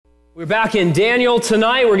We're back in Daniel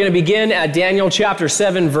tonight. We're going to begin at Daniel chapter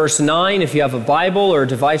 7, verse 9. If you have a Bible or a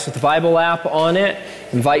device with the Bible app on it,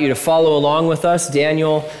 I invite you to follow along with us.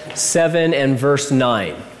 Daniel 7 and verse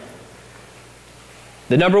 9.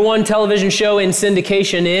 The number one television show in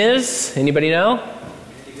syndication is, anybody know?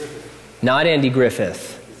 Andy Griffith. Not Andy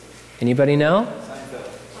Griffith. Anybody know?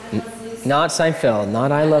 Seinfeld. Not Seinfeld.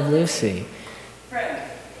 Not I Love Lucy. Friends.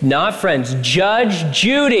 Not Friends. Judge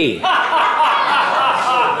Judy.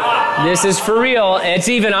 This is for real.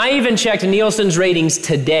 I even checked Nielsen's ratings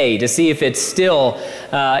today to see if it's still,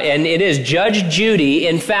 and it is. Judge Judy,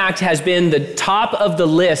 in fact, has been the top of the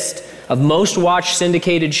list of most watched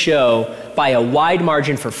syndicated show by a wide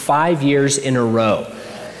margin for 5 years in a row.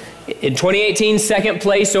 In 2018, second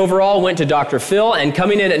place overall went to Dr. Phil, and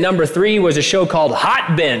coming in at number 3 was a show called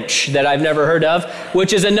Hot Bench that I've never heard of,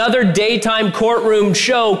 which is another daytime courtroom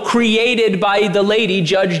show created by the lady,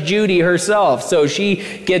 Judge Judy herself. So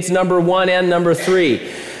she gets number 1 and number 3.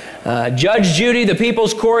 Judge Judy, The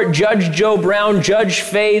People's Court, Judge Joe Brown, Judge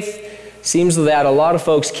Faith. Seems that a lot of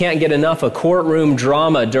folks can't get enough of courtroom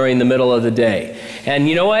drama during the middle of the day. And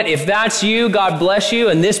you know what? If that's you, God bless you.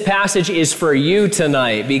 And this passage is for you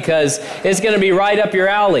tonight because it's going to be right up your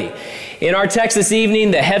alley. In our text this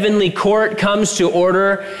evening, the heavenly court comes to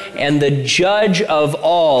order and the judge of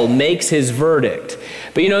all makes his verdict.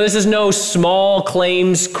 But this is no small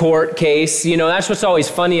claims court case. That's what's always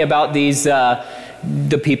funny about these,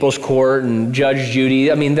 the People's Court and Judge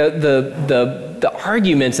Judy. I mean, the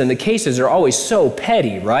arguments and the cases are always so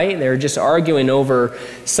petty, right? They're just arguing over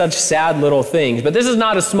such sad little things. But this is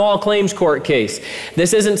not a small claims court case.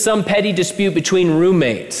 This isn't some petty dispute between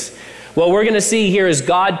roommates. What we're going to see here is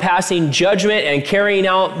God passing judgment and carrying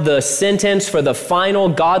out the sentence for the final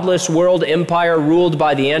godless world empire ruled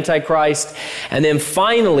by the Antichrist. And then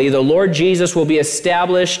finally, the Lord Jesus will be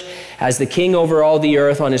established as the king over all the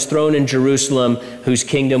earth on his throne in Jerusalem, whose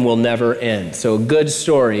kingdom will never end. So a good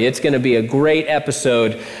story. It's going to be a great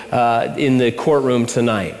episode in the courtroom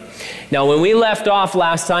tonight. Now, when we left off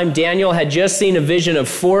last time, Daniel had just seen a vision of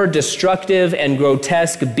 4 destructive and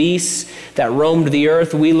grotesque beasts that roamed the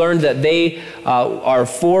earth. We learned that they are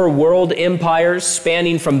 4 world empires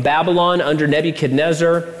spanning from Babylon under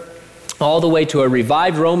Nebuchadnezzar all the way to a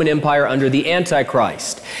revived Roman Empire under the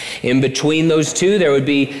Antichrist. In between those two, there would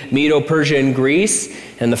be Medo-Persia and Greece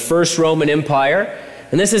and the First Roman Empire.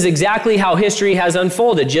 And this is exactly how history has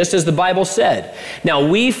unfolded, just as the Bible said. Now,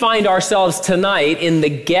 we find ourselves tonight in the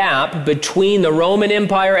gap between the Roman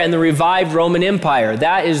Empire and the revived Roman Empire.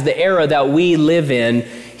 That is the era that we live in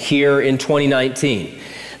here in 2019.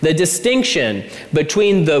 The distinction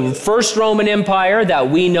between the first Roman Empire that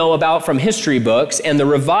we know about from history books and the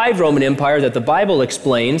revived Roman Empire that the Bible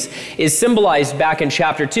explains is symbolized back in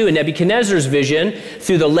chapter 2 in Nebuchadnezzar's vision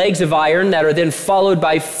through the legs of iron that are then followed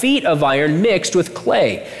by feet of iron mixed with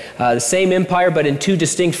clay. The same empire but in 2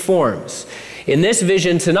 distinct forms. In this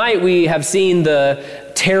vision tonight, we have seen the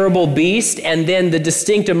terrible beast and then the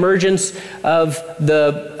distinct emergence of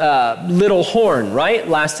the little horn, right?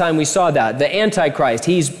 Last time we saw that. The Antichrist.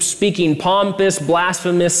 He's speaking pompous,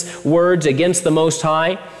 blasphemous words against the Most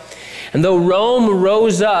High. And though Rome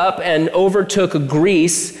rose up and overtook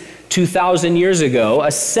Greece 2,000 years ago,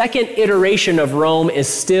 a second iteration of Rome is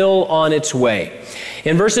still on its way.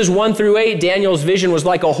 In verses 1 through 8, Daniel's vision was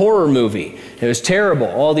like a horror movie. It was terrible.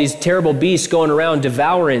 All these terrible beasts going around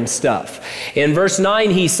devouring stuff. In verse 9,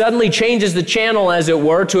 he suddenly changes the channel, as it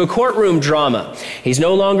were, to a courtroom drama. He's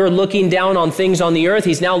no longer looking down on things on the earth.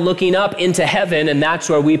 He's now looking up into heaven, and that's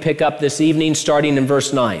where we pick up this evening, starting in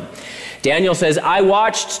verse 9. Daniel says, I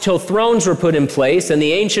watched till thrones were put in place, and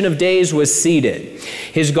the Ancient of Days was seated.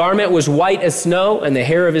 His garment was white as snow, and the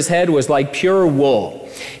hair of his head was like pure wool.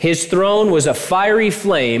 His throne was a fiery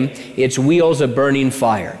flame, its wheels a burning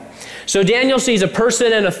fire. So Daniel sees a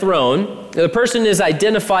person and a throne. The person is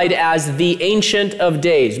identified as the Ancient of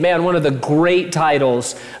Days. Man, one of the great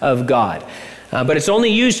titles of God. But it's only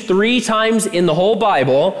used 3 times in the whole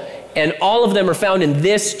Bible, and all of them are found in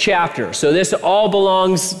this chapter. So this all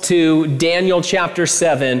belongs to Daniel chapter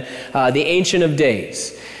 7, the Ancient of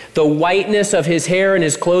Days. The whiteness of his hair and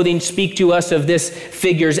his clothing speak to us of this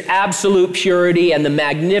figure's absolute purity and the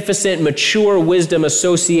magnificent, mature wisdom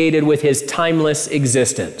associated with his timeless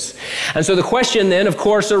existence. And so the question then, of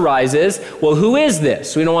course, arises, well, who is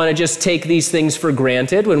this? We don't want to just take these things for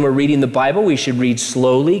granted. When we're reading the Bible, we should read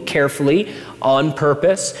slowly, carefully, on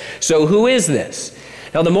purpose. So who is this?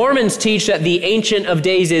 Now, the Mormons teach that the Ancient of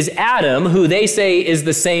Days is Adam, who they say is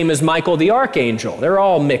the same as Michael the Archangel. They're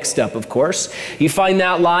all mixed up, of course. You find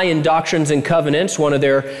that lie in Doctrines and Covenants, one of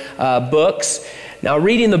their books. Now,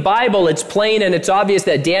 reading the Bible, it's plain and it's obvious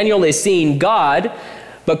that Daniel is seeing God,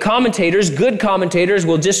 But commentators, good commentators,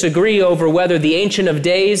 will disagree over whether the Ancient of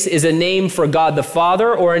Days is a name for God the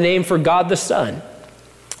Father or a name for God the Son.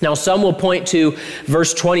 Now, some will point to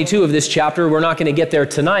verse 22 of this chapter. We're not going to get there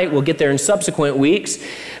tonight. We'll get there in subsequent weeks.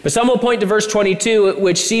 But some will point to verse 22,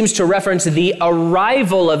 which seems to reference the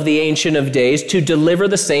arrival of the Ancient of Days to deliver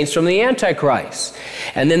the saints from the Antichrist.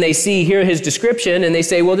 And then they see here his description, and they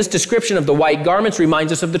say, well, this description of the white garments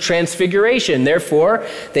reminds us of the Transfiguration. Therefore,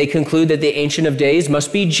 they conclude that the Ancient of Days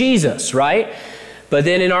must be Jesus, right? But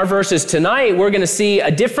then in our verses tonight, we're going to see a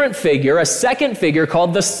different figure, a second figure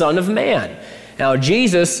called the Son of Man. Now,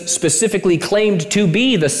 Jesus specifically claimed to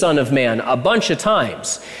be the Son of Man a bunch of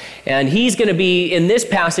times. And he's going to be, in this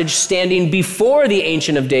passage, standing before the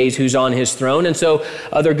Ancient of Days who's on his throne. And so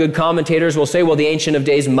other good commentators will say, well, the Ancient of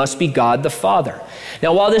Days must be God the Father.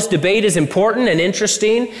 Now, while this debate is important and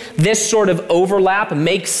interesting, this sort of overlap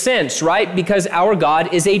makes sense, right? Because our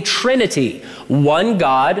God is a Trinity. One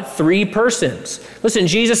God, three persons. Listen,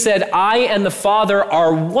 Jesus said, I and the Father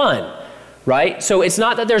are one. Right? So it's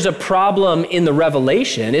not that there's a problem in the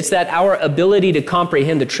revelation. It's that our ability to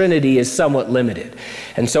comprehend the Trinity is somewhat limited.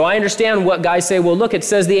 And so I understand what guys say, well, look, it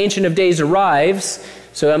says the Ancient of Days arrives,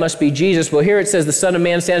 so that must be Jesus. Well, here it says the Son of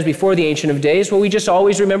Man stands before the Ancient of Days. Well, we just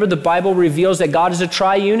always remember the Bible reveals that God is a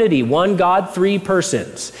triunity, one God, three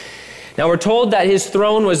persons. Now, we're told that his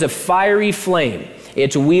throne was a fiery flame,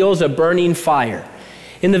 its wheels a burning fire.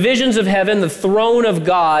 In the visions of heaven, the throne of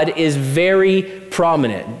God is very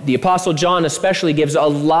prominent. The Apostle John especially gives a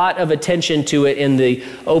lot of attention to it in the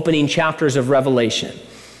opening chapters of Revelation.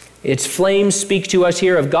 Its flames speak to us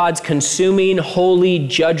here of God's consuming holy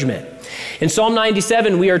judgment. In Psalm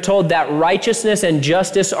 97, we are told that righteousness and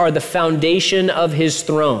justice are the foundation of his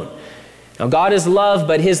throne. Now, God is love,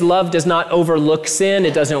 but his love does not overlook sin.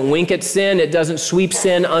 It doesn't wink at sin. It doesn't sweep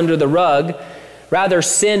sin under the rug. Rather,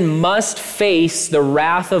 sin must face the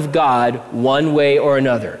wrath of God one way or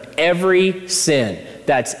another. Every sin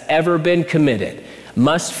that's ever been committed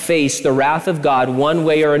must face the wrath of God one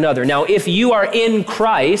way or another. Now, if you are in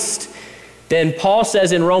Christ, then Paul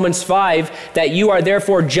says in Romans 5 that you are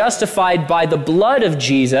therefore justified by the blood of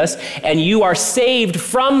Jesus, and you are saved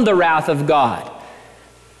from the wrath of God.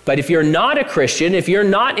 But if you're not a Christian, if you're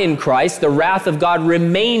not in Christ, the wrath of God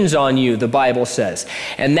remains on you, the Bible says.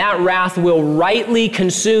 And that wrath will rightly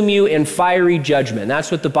consume you in fiery judgment. That's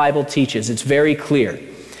what the Bible teaches. It's very clear.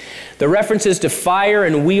 The references to fire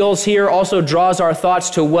and wheels here also draws our thoughts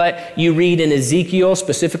to what you read in Ezekiel,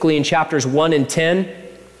 specifically in chapters 1 and 10.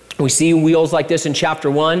 We see wheels like this in chapter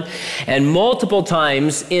 1. And multiple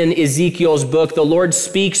times in Ezekiel's book, the Lord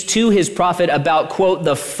speaks to his prophet about, quote,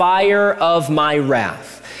 the fire of my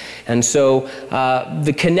wrath. And so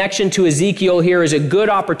the connection to Ezekiel here is a good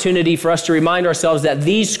opportunity for us to remind ourselves that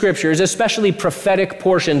these scriptures, especially prophetic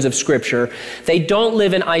portions of Scripture, they don't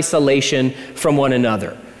live in isolation from one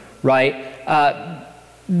another, right?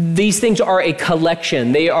 These things are a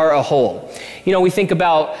collection. They are a whole. You know, we think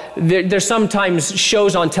about, there's sometimes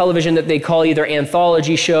shows on television that they call either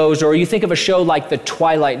anthology shows, or you think of a show like The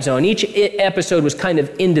Twilight Zone. Each episode was kind of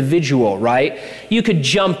individual, right? You could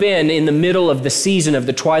jump in the middle of the season of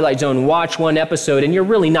The Twilight Zone, watch one episode, and you're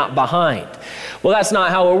really not behind. Well, that's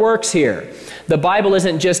not how it works here. The Bible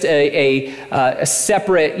isn't just a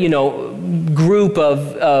separate, group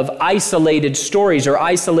of isolated stories or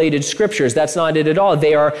isolated scriptures. That's not it at all.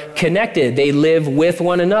 They are connected. They live with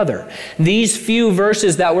one another. These few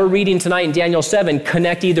verses that we're reading tonight in Daniel 7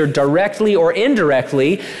 connect either directly or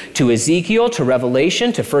indirectly to Ezekiel, to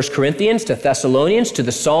Revelation, to 1 Corinthians, to Thessalonians, to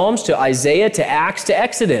the Psalms, to Isaiah, to Acts, to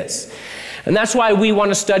Exodus. And that's why we want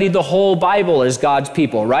to study the whole Bible as God's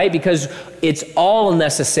people, right? Because it's all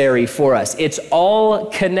necessary for us. It's all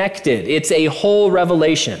connected. It's a whole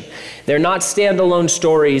revelation. They're not standalone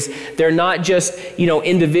stories. They're not just,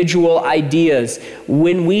 individual ideas.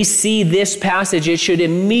 When we see this passage, it should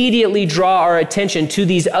immediately draw our attention to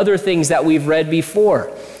these other things that we've read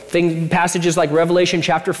before. Passages like Revelation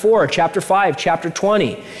chapter 4, chapter 5, chapter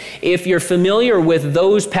 20. If you're familiar with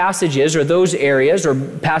those passages or those areas or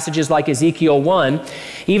passages like Ezekiel 1,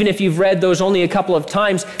 even if you've read those only a couple of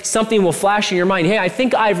times, something will flash in your mind. Hey, I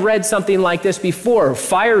think I've read something like this before.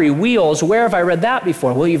 Fiery wheels, where have I read that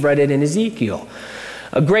before? Well, you've read it in Ezekiel.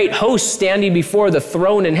 A great host standing before the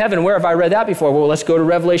throne in heaven. Where have I read that before? Well, let's go to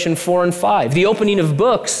Revelation 4 and 5. The opening of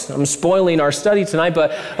books. I'm spoiling our study tonight,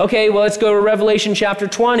 but okay, well, let's go to Revelation chapter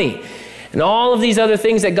 20. And all of these other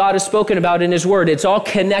things that God has spoken about in his word, it's all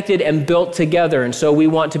connected and built together. And so we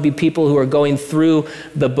want to be people who are going through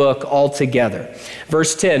the book all together.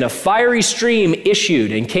 Verse 10, a fiery stream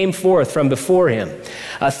issued and came forth from before him.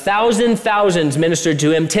 1,000 thousands ministered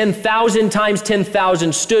to him. 10,000 times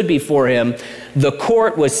 10,000 stood before him. The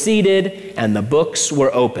court was seated and the books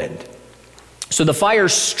were opened. So the fire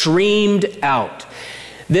streamed out.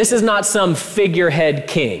 This is not some figurehead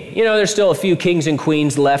king. You know, there's still a few kings and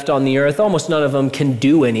queens left on the earth. Almost none of them can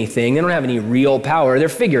do anything. They don't have any real power. They're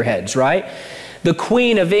figureheads, right? The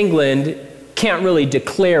Queen of England can't really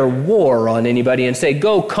declare war on anybody and say,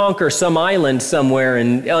 go conquer some island somewhere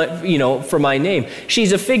and, for my name.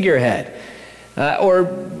 She's a figurehead.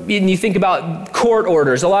 Or you think about court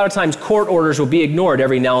orders. A lot of times court orders will be ignored.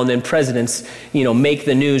 Every now and then presidents, make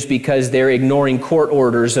the news because they're ignoring court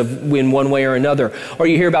orders in one way or another. Or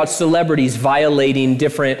you hear about celebrities violating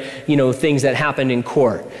different, things that happen in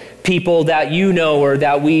court. People that or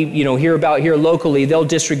that we, hear about here locally, they'll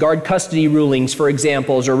disregard custody rulings, for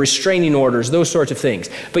examples, or restraining orders, those sorts of things.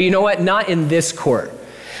 But you know what? Not in this court.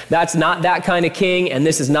 That's not that kind of king, and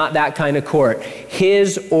this is not that kind of court.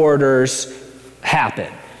 His orders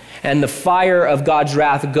happen. And the fire of God's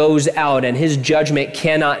wrath goes out, and his judgment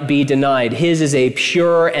cannot be denied. His is a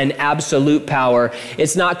pure and absolute power.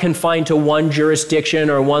 It's not confined to one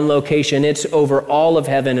jurisdiction or one location. It's over all of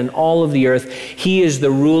heaven and all of the earth. He is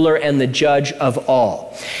the ruler and the judge of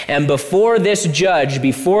all. And before this judge,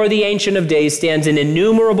 before the Ancient of Days, stands an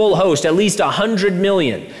innumerable host, at least 100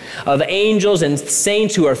 million of angels and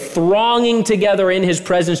saints who are thronging together in his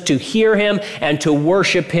presence to hear him and to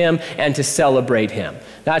worship him and to celebrate him.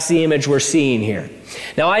 That's the image we're seeing here.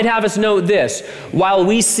 Now, I'd have us note this. While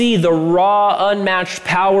we see the raw, unmatched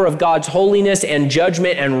power of God's holiness and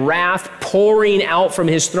judgment and wrath pouring out from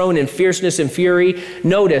his throne in fierceness and fury,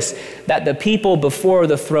 notice that the people before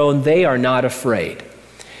the throne, they are not afraid.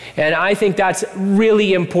 And I think that's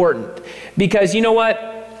really important because you know what?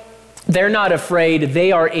 They're not afraid.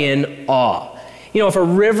 They are in awe. If a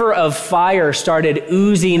river of fire started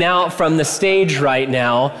oozing out from the stage right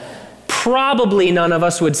now, probably none of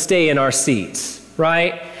us would stay in our seats,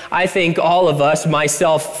 right? I think all of us,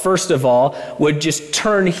 myself first of all, would just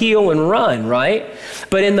turn heel and run, right?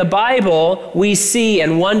 But in the Bible, we see,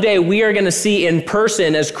 and one day we are going to see in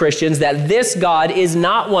person as Christians, that this God is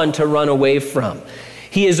not one to run away from.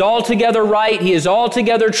 He is altogether right. He is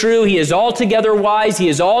altogether true. He is altogether wise. He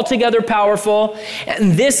is altogether powerful.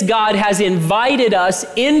 And this God has invited us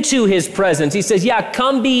into his presence. He says, yeah,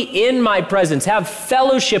 come be in my presence. Have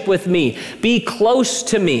fellowship with me. Be close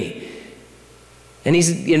to me. And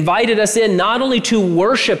he's invited us in not only to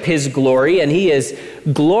worship his glory, and he is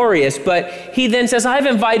glorious, but he then says, I've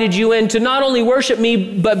invited you in to not only worship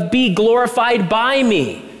me, but be glorified by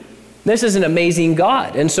me. This is an amazing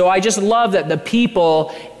God. And so I just love that the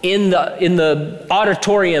people in the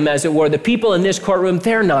auditorium, as it were, the people in this courtroom,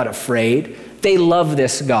 they're not afraid. They love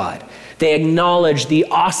this God. They acknowledge the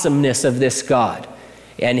awesomeness of this God.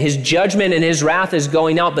 And his judgment and his wrath is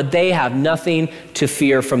going out, but they have nothing to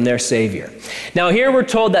fear from their Savior. Now here we're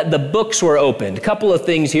told that the books were opened. A couple of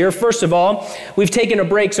things here. First of all, we've taken a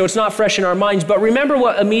break, so it's not fresh in our minds, but remember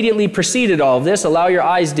what immediately preceded all of this. Allow your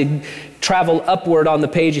eyes to travel upward on the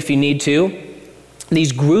page if you need to.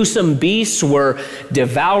 These gruesome beasts were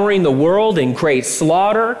devouring the world in great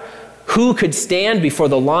slaughter. Who could stand before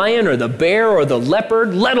the lion or the bear or the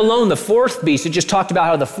leopard, let alone the fourth beast? It just talked about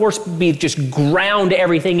how the fourth beast just ground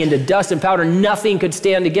everything into dust and powder. Nothing could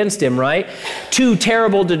stand against him, right? Too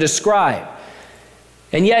terrible to describe.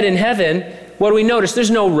 And yet in heaven, what do we notice?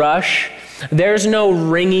 There's no rush. There's no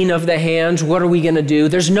wringing of the hands. What are we going to do?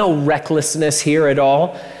 There's no recklessness here at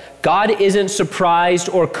all. God isn't surprised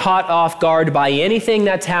or caught off guard by anything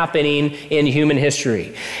that's happening in human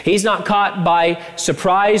history. He's not caught by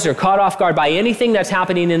surprise or caught off guard by anything that's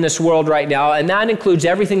happening in this world right now, and that includes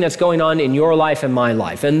everything that's going on in your life and my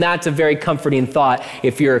life. And that's a very comforting thought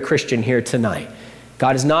if you're a Christian here tonight.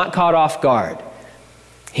 God is not caught off guard.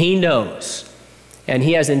 He knows. And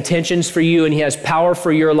he has intentions for you, and he has power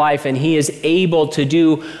for your life, and he is able to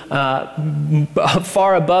do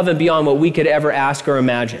far above and beyond what we could ever ask or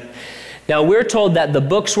imagine. Now, we're told that the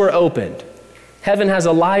books were opened. Heaven has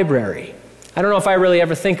a library. I don't know if I really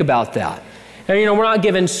ever think about that. And we're not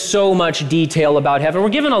given so much detail about heaven. We're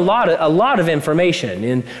given a lot of information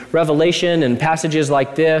in Revelation and passages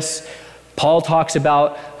like this. Paul talks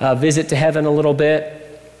about a visit to heaven a little bit.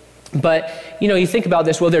 But, you think about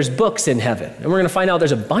this, well, there's books in heaven. And we're going to find out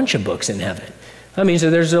there's a bunch of books in heaven. That means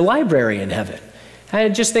that there's a library in heaven. I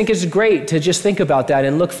just think it's great to just think about that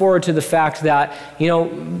and look forward to the fact that,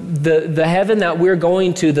 the heaven that we're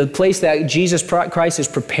going to, the place that Jesus Christ is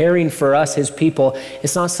preparing for us, his people,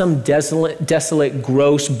 it's not some desolate,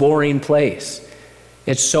 gross, boring place.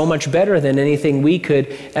 It's so much better than anything we could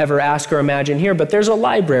ever ask or imagine here. But there's a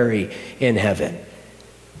library in heaven,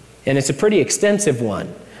 and it's a pretty extensive one.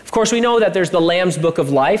 Of course, we know that there's the Lamb's Book of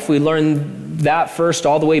Life. We learned that first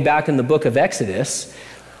all the way back in the book of Exodus.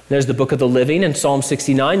 There's the Book of the Living in Psalm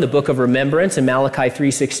 69, the Book of Remembrance in Malachi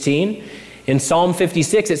 3:16. In Psalm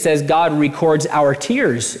 56, it says God records our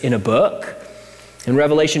tears in a book. In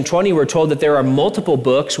Revelation 20, we're told that there are multiple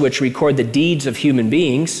books which record the deeds of human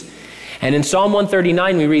beings. And in Psalm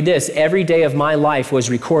 139, we read this: every day of my life was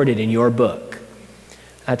recorded in your book.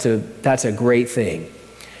 That's a great thing.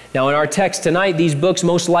 Now, in our text tonight, these books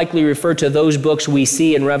most likely refer to those books we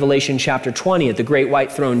see in Revelation chapter 20 at the Great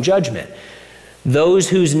White Throne Judgment. Those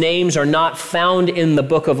whose names are not found in the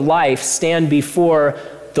book of life stand before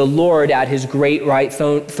the Lord at his great white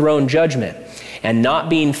throne judgment. And not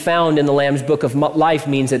being found in the Lamb's Book of Life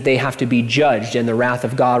means that they have to be judged, and the wrath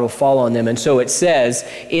of God will fall on them. And so it says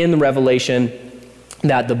in Revelation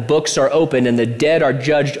that the books are open and the dead are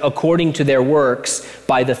judged according to their works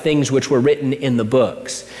by the things which were written in the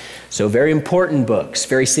books. So very important books,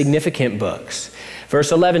 very significant books.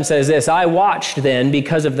 Verse 11 says this: I watched then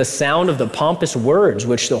because of the sound of the pompous words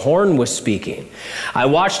which the horn was speaking. I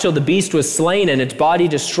watched till the beast was slain and its body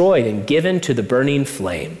destroyed and given to the burning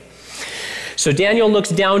flame. So Daniel looks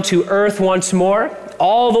down to earth once more.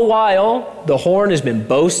 All the while, the horn has been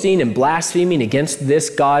boasting and blaspheming against this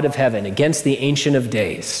God of heaven, against the Ancient of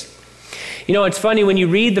Days. It's funny, when you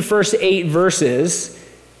read the first 8 verses,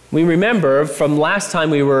 we remember from last time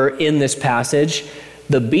we were in this passage,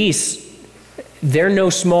 the beasts, they're no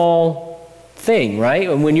small thing, right?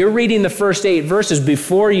 And when you're reading the first 8 verses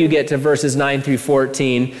before you get to verses 9 through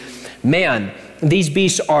 14, man, these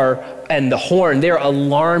beasts are, and the horn, they're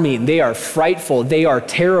alarming, they are frightful, they are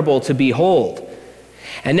terrible to behold.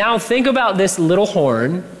 And now think about this little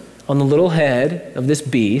horn on the little head of this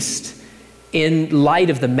beast in light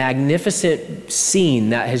of the magnificent scene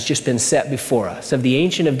that has just been set before us, of the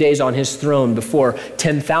Ancient of Days on his throne before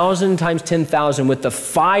 10,000 times 10,000, with the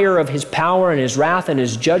fire of his power and his wrath and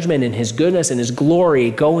his judgment and his goodness and his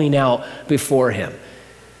glory going out before him.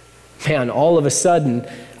 Man, all of a sudden,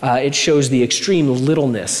 it shows the extreme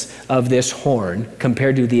littleness of this horn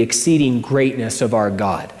compared to the exceeding greatness of our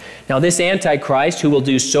God. Now, this Antichrist, who will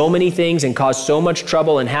do so many things and cause so much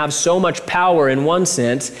trouble and have so much power in one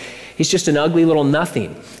sense, he's just an ugly little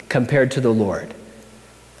nothing compared to the Lord.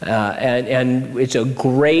 And it's a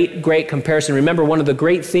great, great comparison. Remember, one of the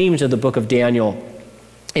great themes of the book of Daniel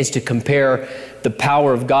is to compare the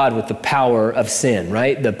power of God with the power of sin,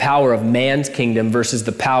 right? The power of man's kingdom versus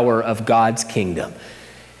the power of God's kingdom.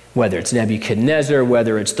 Whether it's Nebuchadnezzar,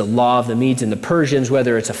 whether it's the law of the Medes and the Persians,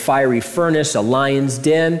 whether it's a fiery furnace, a lion's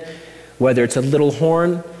den, whether it's a little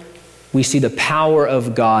horn, we see the power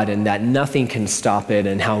of God and that nothing can stop it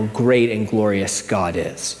and how great and glorious God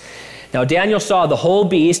is. Now, Daniel saw the whole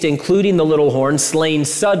beast, including the little horn, slain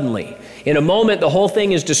suddenly. In a moment, the whole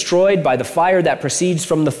thing is destroyed by the fire that proceeds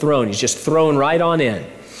from the throne. He's just thrown right on in.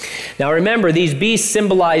 Now remember, these beasts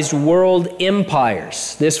symbolized world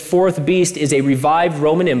empires. This fourth beast is a revived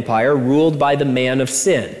Roman Empire ruled by the man of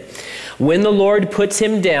sin. When the Lord puts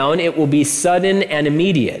him down, it will be sudden and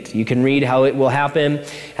immediate. You can read how it will happen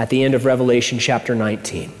at the end of Revelation chapter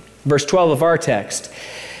 19. Verse 12 of our text.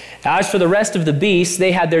 As for the rest of the beasts,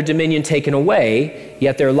 they had their dominion taken away,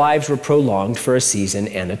 yet their lives were prolonged for a season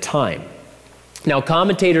and a time. Now,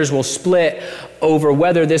 commentators will split over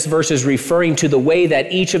whether this verse is referring to the way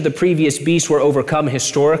that each of the previous beasts were overcome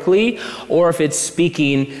historically, or if it's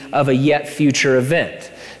speaking of a yet future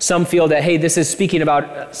event. Some feel that, hey, this is speaking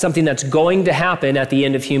about something that's going to happen at the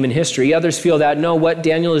end of human history. Others feel that, no, what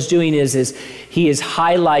Daniel is doing is he is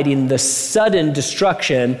highlighting the sudden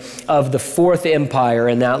destruction of the fourth empire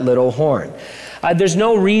and that little horn. There's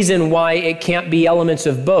no reason why it can't be elements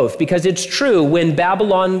of both, because it's true, when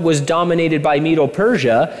Babylon was dominated by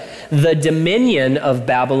Medo-Persia, the dominion of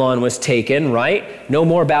Babylon was taken, right? No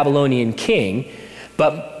more Babylonian king.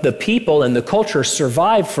 But the people and the culture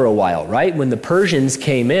survived for a while, right? When the Persians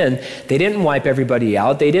came in, they didn't wipe everybody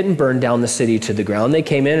out. They didn't burn down the city to the ground. They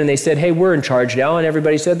came in and they said, hey, we're in charge now. And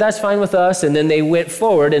everybody said, that's fine with us. And then they went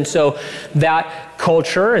forward. And so that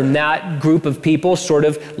culture and that group of people sort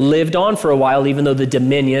of lived on for a while, even though the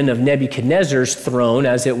dominion of Nebuchadnezzar's throne,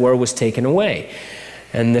 as it were, was taken away.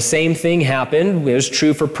 And the same thing happened. It was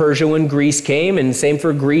true for Persia when Greece came, and same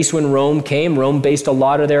for Greece when Rome came. Rome based a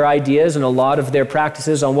lot of their ideas and a lot of their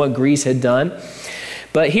practices on what Greece had done.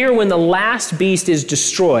 But here, when the last beast is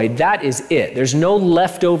destroyed, that is it. There's no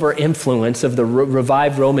leftover influence of the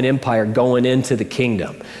revived Roman Empire going into the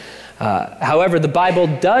kingdom. However, the Bible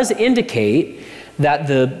does indicate that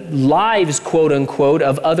the lives, quote unquote,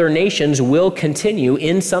 of other nations will continue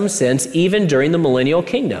in some sense even during the millennial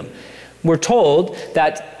kingdom. We're told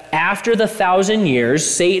that after the 1,000 years,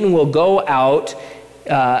 Satan will go out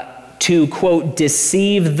to, quote,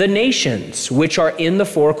 deceive the nations which are in the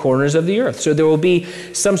four corners of the earth. So there will be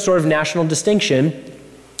some sort of national distinction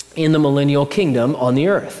in the millennial kingdom on the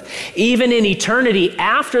earth. Even in eternity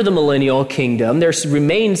after the millennial kingdom, there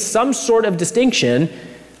remains some sort of distinction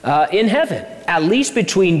in heaven, at least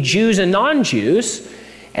between Jews and non-Jews.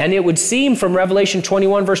 And it would seem from Revelation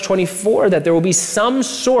 21, verse 24, that there will be some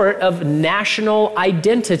sort of national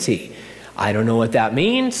identity. I don't know what that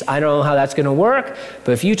means. I don't know how that's going to work.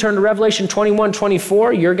 But if you turn to Revelation 21,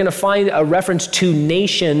 24, you're going to find a reference to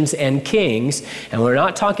nations and kings. And we're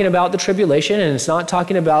not talking about the tribulation, and it's not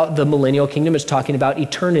talking about the millennial kingdom. It's talking about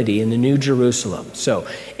eternity in the New Jerusalem. So,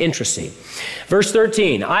 interesting. Verse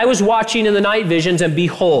 13, I was watching in the night visions, and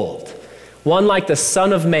behold, one like the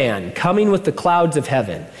Son of Man, coming with the clouds of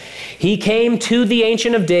heaven. He came to the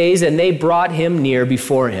Ancient of Days, and they brought him near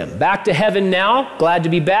before him. Back to heaven now. Glad to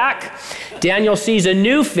be back. Daniel sees a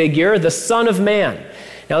new figure, the Son of Man.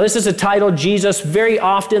 Now, this is a title Jesus very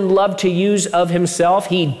often loved to use of himself.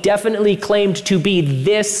 He definitely claimed to be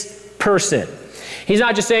this person. He's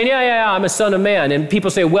not just saying, yeah, I'm a son of man. And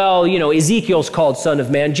people say, well, you know, Ezekiel's called son of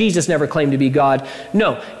man. Jesus never claimed to be God.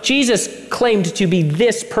 No, Jesus claimed to be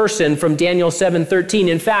this person from Daniel 7:13.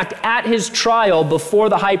 In fact, at his trial before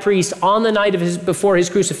the high priest on the night of before his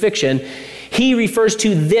crucifixion, he refers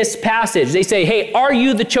to this passage. They say, hey, are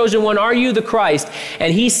you the chosen one? Are you the Christ?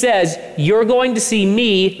 And he says, you're going to see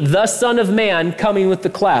me, the Son of Man, coming with the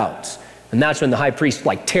clouds. And that's when the high priest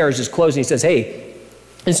tears his clothes and he says, hey,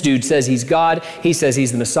 this dude says he's God. He says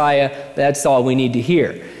he's the Messiah. That's all we need to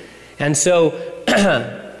hear. And so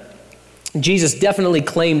Jesus definitely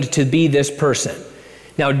claimed to be this person.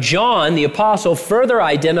 Now, John, the apostle, further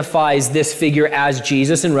identifies this figure as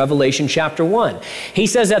Jesus in Revelation chapter 1. He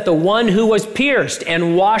says that the one who was pierced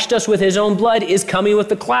and washed us with his own blood is coming with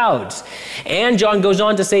the clouds. And John goes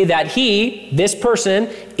on to say that he, this person,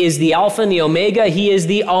 is the Alpha and the Omega. He is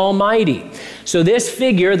the Almighty. So this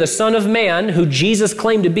figure, the Son of Man, who Jesus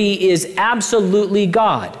claimed to be, is absolutely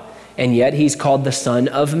God. And yet he's called the Son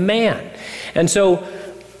of Man. And so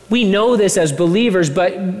we know this as believers,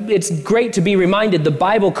 but it's great to be reminded the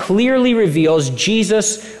Bible clearly reveals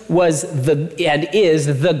Jesus was and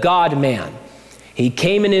is the God-man. He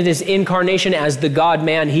came in his incarnation as the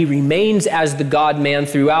God-man. He remains as the God-man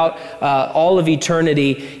throughout all of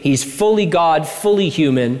eternity. He's fully God, fully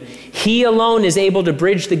human. He alone is able to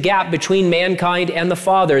bridge the gap between mankind and the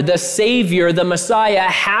Father. The Savior, the Messiah,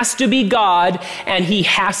 has to be God, and he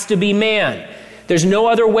has to be man. There's no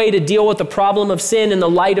other way to deal with the problem of sin in the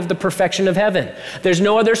light of the perfection of heaven. There's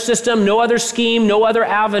no other system, no other scheme, no other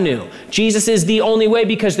avenue. Jesus is the only way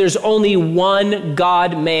because there's only one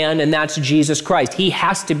God-man, and that's Jesus Christ. He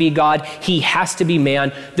has to be God. He has to be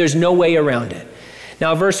man. There's no way around it.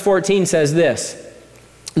 Now, verse 14 says this,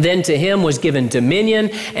 then to him was given dominion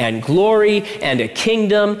and glory and a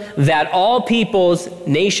kingdom that all peoples,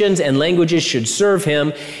 nations, and languages should serve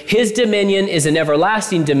him. His dominion is an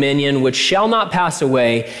everlasting dominion which shall not pass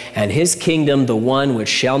away, and his kingdom the one which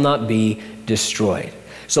shall not be destroyed.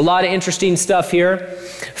 So a lot of interesting stuff here.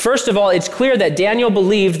 First of all, it's clear that Daniel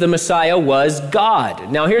believed the Messiah was God.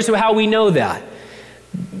 Now here's how we know that.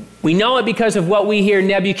 We know it because of what we hear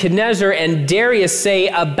Nebuchadnezzar and Darius say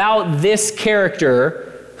about this character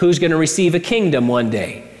who's going to receive a kingdom one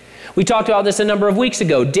day. We talked about this a number of weeks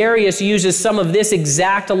ago. Darius uses some of this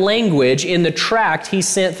exact language in the tract he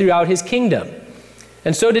sent throughout his kingdom.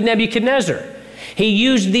 And so did Nebuchadnezzar. He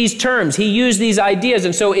used these terms. He used these ideas.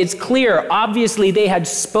 And so it's clear, obviously, they had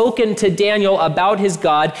spoken to Daniel about his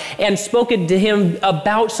God and spoken to him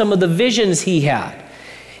about some of the visions he had.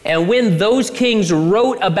 And when those kings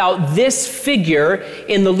wrote about this figure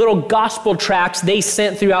in the little gospel tracts they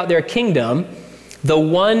sent throughout their kingdom, the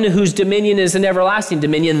one whose dominion is an everlasting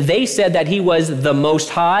dominion, they said that he was the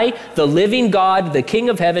Most High, the living God, the King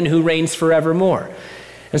of heaven who reigns forevermore.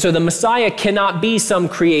 And so the Messiah cannot be some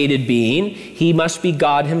created being. He must be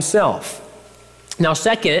God himself. Now,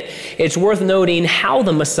 second, it's worth noting how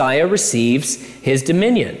the Messiah receives his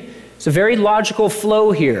dominion. It's a very logical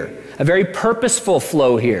flow here, a very purposeful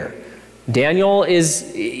flow here. Daniel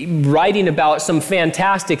is writing about some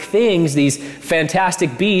fantastic things, these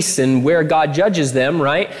fantastic beasts and where God judges them,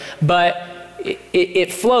 right? But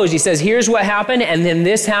it flows. He says, here's what happened, and then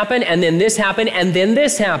this happened, and then this happened, and then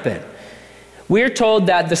this happened. We're told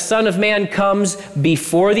that the Son of Man comes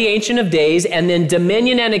before the Ancient of Days, and then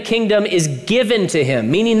dominion and a kingdom is given to him,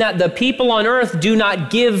 meaning that the people on earth do not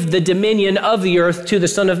give the dominion of the earth to the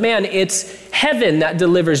Son of Man. It's heaven that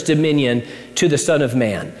delivers dominion to the Son of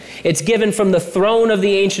Man. It's given from the throne of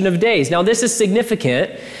the Ancient of Days. Now, this is significant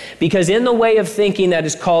because in the way of thinking that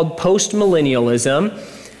is called postmillennialism,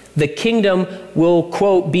 the kingdom will,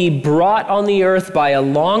 quote, be brought on the earth by a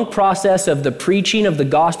long process of the preaching of the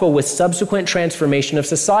gospel with subsequent transformation of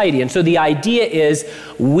society. And so the idea is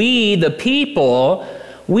we, the people,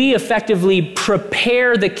 we effectively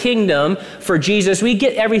prepare the kingdom for Jesus. We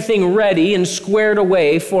get everything ready and squared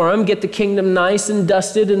away for him, get the kingdom nice and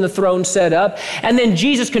dusted and the throne set up. And then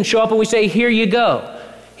Jesus can show up and we say, here you go.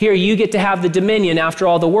 Here, you get to have the dominion after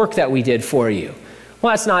all the work that we did for you.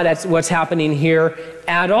 Well, that's not what's happening here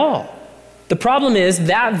at all. The problem is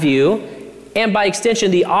that view, and by extension,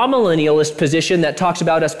 the amillennialist position that talks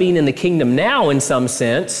about us being in the kingdom now in some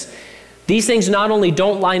sense, these things not only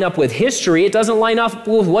don't line up with history, it doesn't line up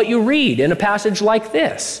with what you read in a passage like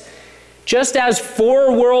this. Just as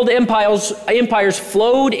 4 world empires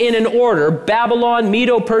flowed in an order, Babylon,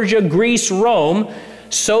 Medo-Persia, Greece, Rome,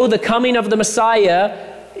 so the coming of the Messiah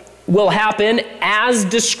will happen as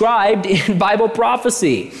described in Bible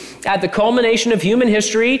prophecy. At the culmination of human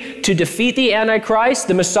history, to defeat the Antichrist,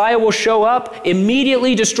 the Messiah will show up,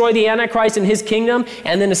 immediately destroy the Antichrist and his kingdom,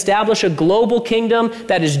 and then establish a global kingdom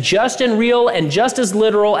that is just and real and just as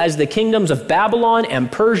literal as the kingdoms of Babylon and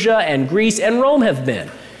Persia and Greece and Rome have been.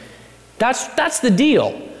 That's the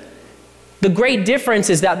deal. The great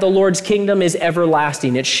difference is that the Lord's kingdom is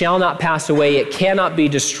everlasting. It shall not pass away. It cannot be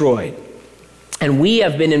destroyed. And we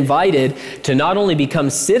have been invited to not only become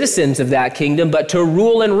citizens of that kingdom, but to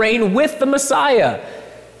rule and reign with the Messiah,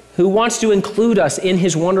 who wants to include us in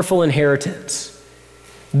his wonderful inheritance.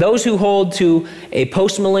 Those who hold to a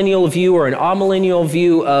postmillennial view or an amillennial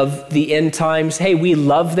view of the end times, hey, we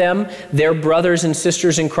love them. They're brothers and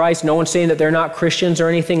sisters in Christ. No one's saying that they're not Christians or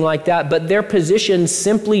anything like that, but their positions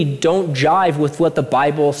simply don't jive with what the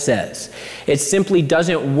Bible says. It simply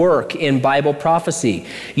doesn't work in Bible prophecy.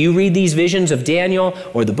 You read these visions of Daniel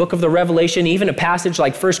or the book of the Revelation, even a passage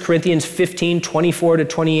like 1 Corinthians 15, 24 to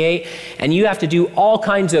 28, and you have to do all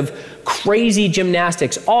kinds of crazy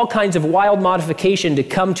gymnastics, all kinds of wild modification to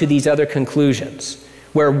come to these other conclusions,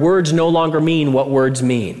 where words no longer mean what words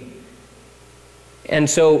mean. And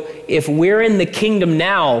so if we're in the kingdom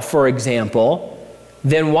now, for example,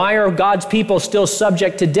 then why are God's people still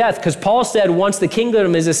subject to death? Because Paul said once the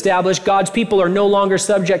kingdom is established, God's people are no longer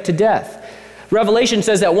subject to death. Revelation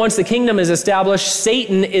says that once the kingdom is established,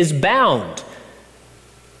 Satan is bound.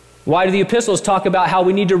 Why do the epistles talk about how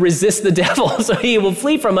we need to resist the devil so he will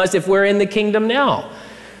flee from us if we're in the kingdom now?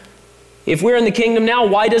 If we're in the kingdom now,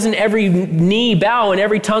 why doesn't every knee bow and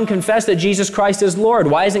every tongue confess that Jesus Christ is Lord?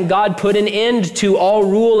 Why hasn't God put an end to all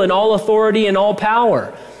rule and all authority and all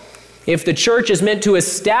power? If the church is meant to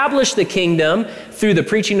establish the kingdom through the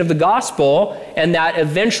preaching of the gospel, and that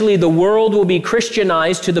eventually the world will be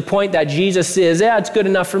Christianized to the point that Jesus says, yeah, it's good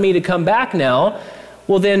enough for me to come back now,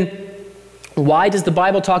 well then, why does the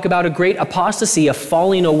Bible talk about a great apostasy, a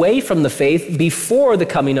falling away from the faith before the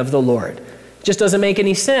coming of the Lord? It just doesn't make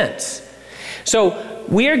any sense. So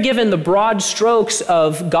we are given the broad strokes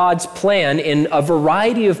of God's plan in a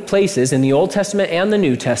variety of places in the Old Testament and the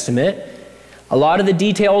New Testament. A lot of the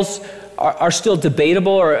details are still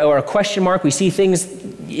debatable or a question mark. We see things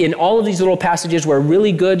in all of these little passages where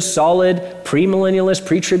really good, solid, premillennialist,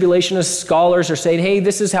 pre-tribulationist scholars are saying, hey,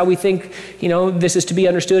 this is how we think, this is to be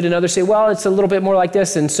understood. And others say, well, it's a little bit more like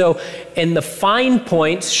this. And so in the fine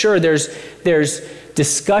points, sure, there's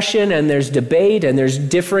discussion and there's debate and there's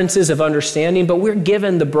differences of understanding, but we're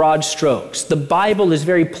given the broad strokes. The Bible is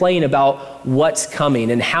very plain about what's coming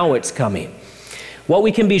and how it's coming. What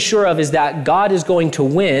we can be sure of is that God is going to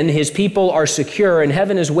win, his people are secure, and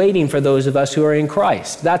heaven is waiting for those of us who are in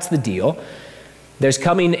Christ. That's the deal. There's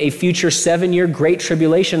coming a future 7-year great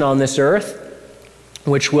tribulation on this earth,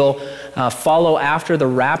 which will follow after the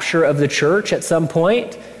rapture of the church at some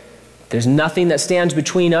point. There's nothing that stands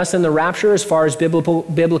between us and the rapture as far as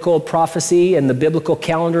biblical prophecy and the biblical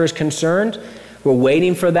calendar is concerned. We're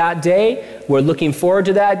waiting for that day. We're looking forward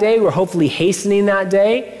to that day. We're hopefully hastening that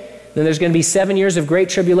day. Then there's going to be 7 years of great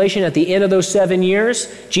tribulation. At the end of those 7 years,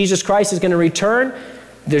 Jesus Christ is going to return.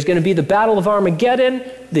 There's going to be the battle of Armageddon.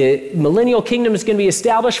 The millennial kingdom is going to be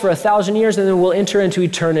established for 1,000 years, and then we'll enter into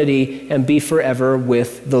eternity and be forever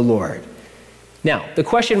with the Lord. Now, the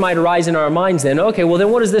question might arise in our minds then, okay, well then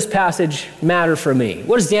what does this passage matter for me?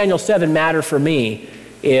 What does Daniel 7 matter for me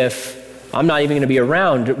if I'm not even going to be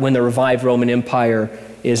around when the revived Roman Empire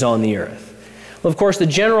is on the earth? Well, of course, the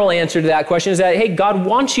general answer to that question is that, hey, God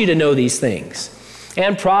wants you to know these things.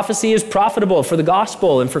 And prophecy is profitable for the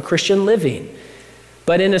gospel and for Christian living.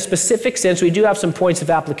 But in a specific sense, we do have some points of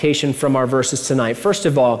application from our verses tonight. First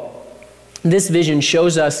of all, this vision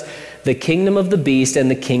shows us the kingdom of the beast and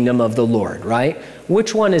the kingdom of the Lord, right?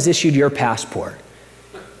 Which one has issued your passport?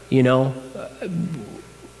 You know,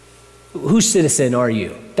 whose citizen are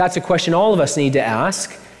you? That's a question all of us need to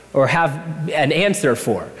ask or have an answer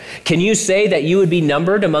for. Can you say that you would be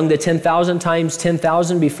numbered among the 10,000 times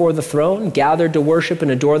 10,000 before the throne, gathered to worship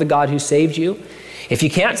and adore the God who saved you? If you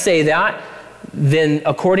can't say that, then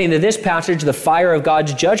according to this passage, the fire of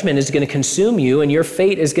God's judgment is going to consume you, and your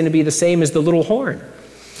fate is going to be the same as the little horn.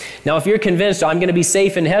 Now, if you're convinced, I'm going to be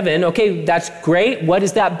safe in heaven, okay, that's great. What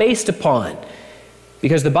is that based upon?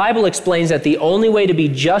 Because the Bible explains that the only way to be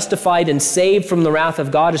justified and saved from the wrath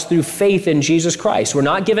of God is through faith in Jesus Christ. We're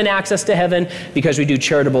not given access to heaven because we do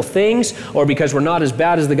charitable things or because we're not as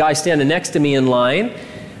bad as the guy standing next to me in line.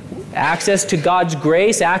 Access to God's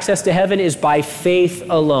grace, access to heaven is by faith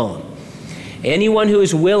alone. Anyone who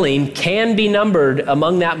is willing can be numbered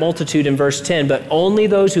among that multitude in verse 10, but only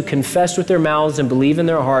those who confess with their mouths and believe in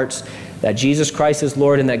their hearts that Jesus Christ is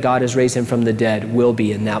Lord and that God has raised him from the dead will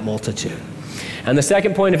be in that multitude. And the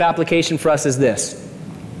second point of application for us is this.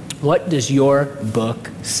 What does your book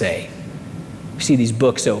say? You see these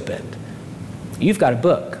books opened. You've got a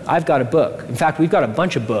book. I've got a book. In fact, we've got a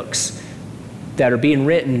bunch of books that are being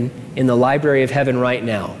written in the library of heaven right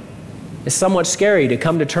now. It's somewhat scary to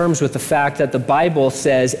come to terms with the fact that the Bible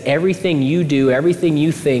says everything you do, everything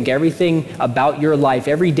you think, everything about your life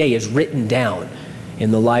every day is written down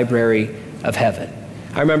in the library of heaven.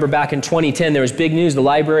 I remember back in 2010, there was big news. The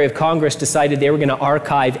Library of Congress decided they were going to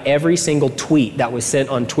archive every single tweet that was sent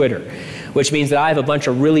on Twitter, which means that I have a bunch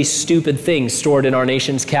of really stupid things stored in our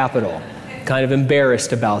nation's capital. Kind of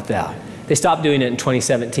embarrassed about that. They stopped doing it in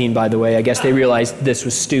 2017, by the way. I guess they realized this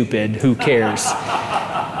was stupid. Who cares?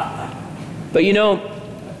 But you know,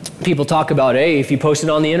 people talk about, hey, if you post it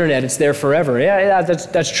on the internet, it's there forever. Yeah,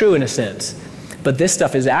 that's true in a sense. But this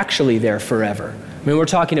stuff is actually there forever. I mean, we're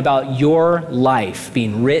talking about your life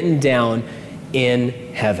being written down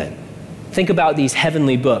in heaven. Think about these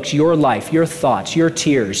heavenly books. Your life, your thoughts, your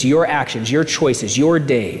tears, your actions, your choices, your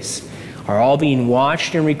days are all being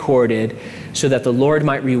watched and recorded so that the Lord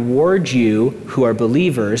might reward you who are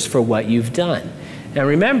believers for what you've done. Now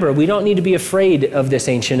remember, we don't need to be afraid of this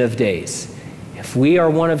Ancient of Days. If we are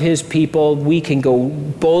one of his people, we can go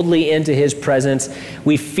boldly into his presence.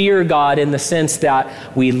 We fear God in the sense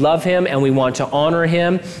that we love him and we want to honor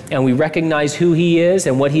him and we recognize who he is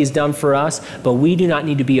and what he's done for us, but we do not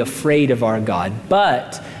need to be afraid of our God.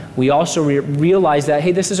 But we also realize that,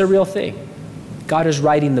 hey, this is a real thing. God is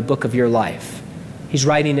writing the book of your life. He's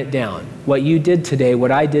writing it down. What you did today,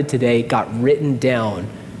 what I did today, got written down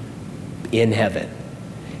in heaven.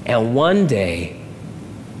 And one day,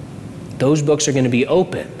 those books are going to be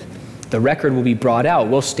opened. The record will be brought out.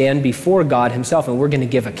 We'll stand before God himself and we're going to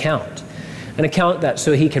give account. An account that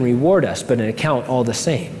so he can reward us, but an account all the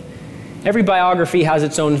same. Every biography has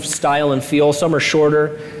its own style and feel. Some are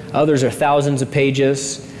shorter, others are thousands of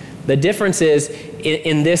pages. The difference is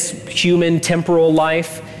in this human temporal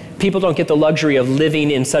life, people don't get the luxury of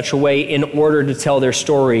living in such a way in order to tell their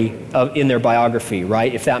story in their biography,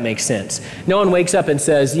 right? If that makes sense. No one wakes up and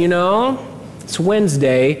says, you know, it's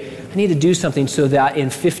Wednesday, I need to do something so that in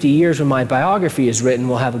 50 years when my biography is written,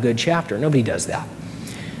 we'll have a good chapter. Nobody does that.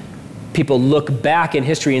 People look back in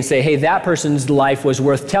history and say, hey, that person's life was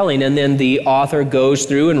worth telling. And then the author goes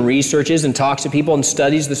through and researches and talks to people and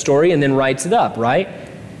studies the story and then writes it up, right?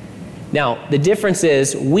 Now, the difference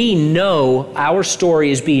is we know our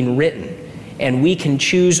story is being written and we can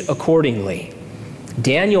choose accordingly.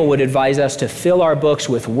 Daniel would advise us to fill our books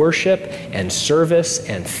with worship and service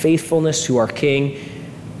and faithfulness to our King.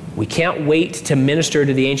 We can't wait to minister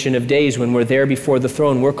to the Ancient of Days when we're there before the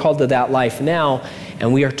throne. We're called to that life now,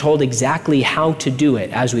 and we are told exactly how to do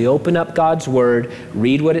it as we open up God's Word,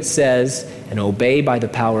 read what it says, and obey by the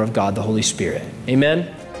power of God, the Holy Spirit.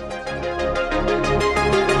 Amen?